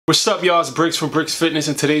What's up, y'all? It's Brix from Brix Fitness,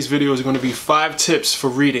 and today's video is going to be 5 tips for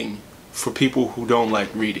reading for people who don't like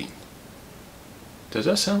reading. Does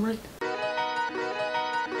that sound right?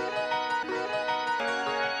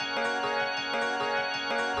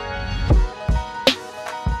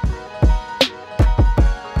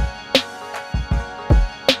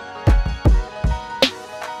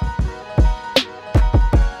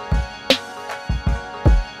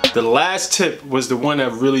 The last tip was the one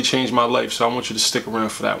that really changed my life, so I want you to stick around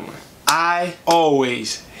for that one. I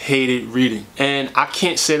always hated reading, and I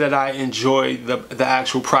can't say that I enjoy the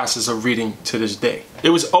actual process of reading to this day. It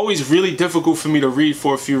was always really difficult for me to read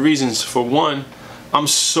for a few reasons. For one, I'm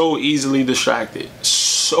so easily distracted.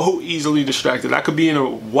 So easily distracted. I could be in a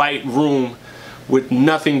white room with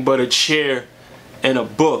nothing but a chair and a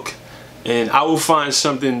book, and I will find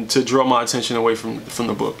something to draw my attention away from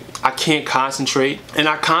the book. I can't concentrate, and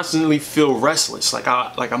I constantly feel restless. Like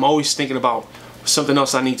I'm always thinking about something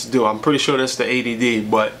else I need to do. I'm pretty sure that's the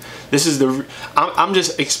ADD, but this is I'm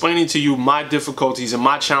just explaining to you my difficulties and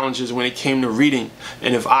my challenges when it came to reading.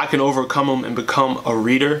 And if I can overcome them and become a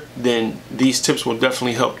reader, then these tips will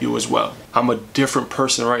definitely help you as well. I'm a different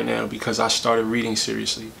person right now because I started reading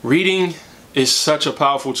seriously. Reading is such a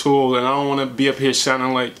powerful tool, and I don't want to be up here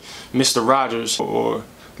sounding like Mr. Rogers or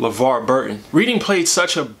LeVar Burton. Reading played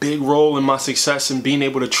such a big role in my success in being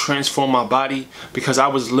able to transform my body, because I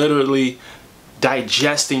was literally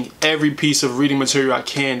digesting every piece of reading material I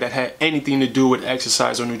can that had anything to do with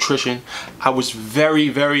exercise or nutrition. I was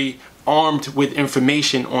very armed with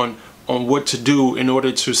information on what to do in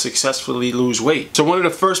order to successfully lose weight. So one of the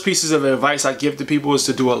first pieces of advice I give to people is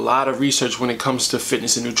to do a lot of research when it comes to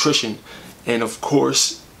fitness and nutrition. And of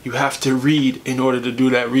course, you have to read in order to do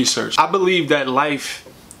that research. I believe that life,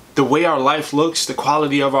 the way our life looks, the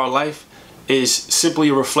quality of our life, is simply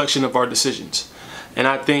a reflection of our decisions. And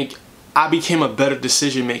I think I became a better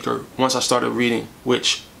decision maker once I started reading,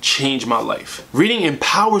 which changed my life. Reading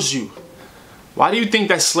empowers you. Why do you think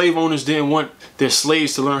that slave owners didn't want their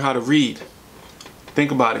slaves to learn how to read?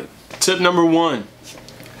 Think about it. Tip number 1,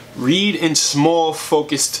 read in small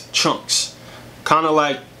focused chunks. Kind of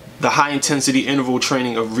like the high intensity interval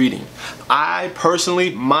training of reading. I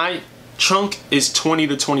personally, my chunk is 20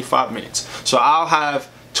 to 25 minutes. So I'll have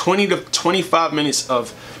 20 to 25 minutes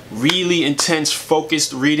of really intense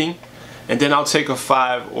focused reading, and then I'll take a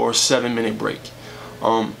 5 or 7 minute break.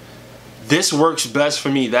 This works best for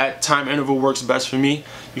me. That time interval works best for me.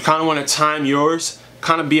 You kind of want to time yours,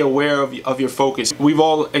 kind of be aware of your focus. We've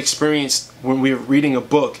all experienced when we're reading a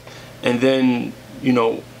book, and then, you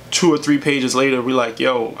know, 2 or 3 pages later, we're like,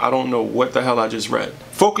 yo, I don't know what the hell I just read.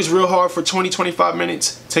 Focus real hard for 20-25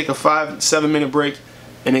 minutes, take a 5-7 minute break,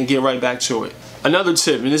 and then get right back to it. Another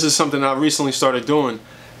tip, and this is something I recently started doing,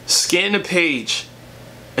 scan the page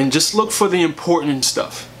and just look for the important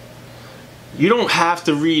stuff. You don't have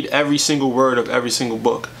to read every single word of every single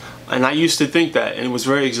book. And I used to think that, and it was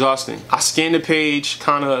very exhausting. I scanned the page,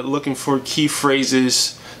 kind of looking for key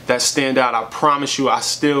phrases that stand out. I promise you, I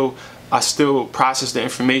still process the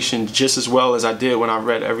information just as well as I did when I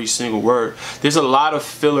read every single word. There's a lot of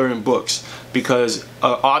filler in books because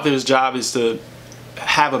an author's job is to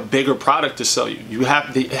have a bigger product to sell you.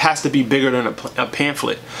 It has to be bigger than a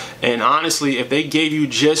pamphlet. And honestly, if they gave you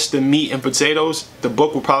just the meat and potatoes, the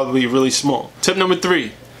book would probably be really small. Tip number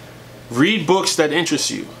 3, read books that interest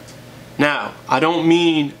you. Now, I don't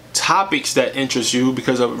mean topics that interest you,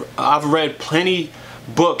 because I've read plenty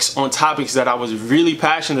books on topics that I was really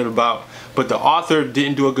passionate about, but the author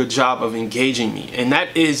didn't do a good job of engaging me. And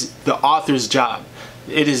that is the author's job.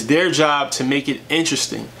 It is their job to make it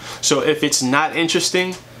interesting. So if it's not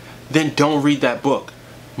interesting, then don't read that book.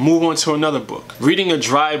 Move on to another book. Reading a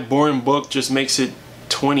dry, boring book just makes it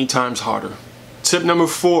 20 times harder. Tip number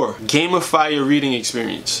 4, gamify your reading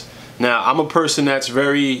experience. Now, I'm a person that's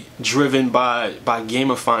very driven by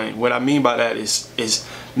gamifying. What I mean by that is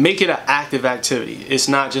make it an active activity. It's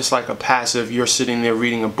not just like a passive, you're sitting there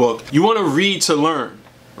reading a book. You want to read to learn,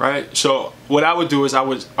 right? So what I would do is I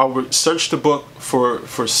would search the book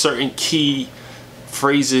for certain key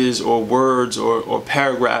phrases or words or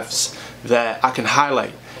paragraphs that I can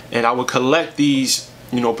highlight, and I would collect these,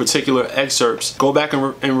 you know, particular excerpts, go back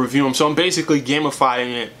and review them. So I'm basically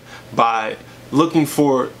gamifying it by looking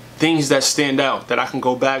for things that stand out that I can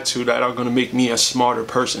go back to that are going to make me a smarter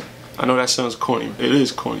person. I know that sounds corny. It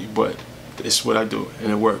is corny, but it's what I do,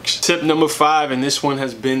 and it works. Tip number 5, and this one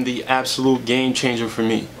has been the absolute game changer for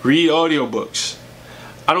me. Read audiobooks.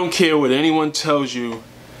 I don't care what anyone tells you.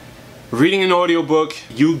 Reading an audiobook,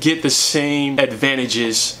 you get the same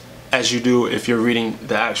advantages as you do if you're reading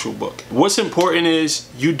the actual book. What's important is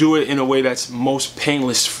you do it in a way that's most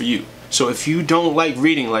painless for you. So if you don't like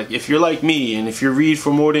reading, like if you're like me and if you read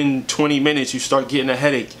for more than 20 minutes you start getting a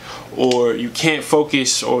headache, or you can't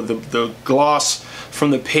focus, or the gloss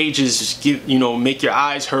from the pages just make your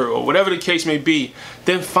eyes hurt, or whatever the case may be,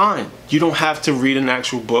 then fine. You don't have to read an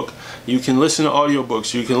actual book. You can listen to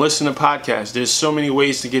audiobooks, you can listen to podcasts. There's so many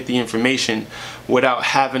ways to get the information without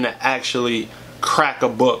having to actually crack a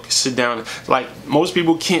book, sit down. Like, most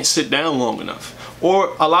people can't sit down long enough,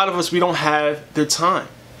 or a lot of us, we don't have the time.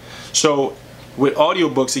 So with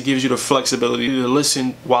audiobooks, it gives you the flexibility to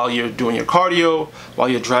listen while you're doing your cardio, while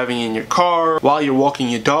you're driving in your car, while you're walking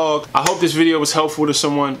your dog. I hope this video was helpful to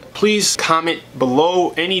someone. Please comment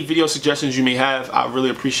below any video suggestions you may have. I really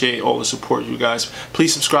appreciate all the support, you guys.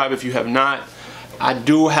 Please subscribe if you have not. I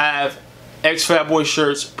do have Fat Boy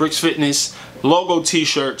shirts, Brix Fitness, logo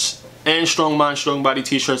t-shirts, and Strong Mind, Strong Body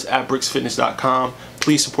t-shirts at brixfitness.com.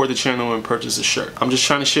 Please support the channel and purchase a shirt. I'm just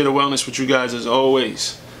trying to share the wellness with you guys as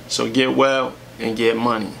always. So get well and get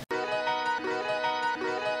money.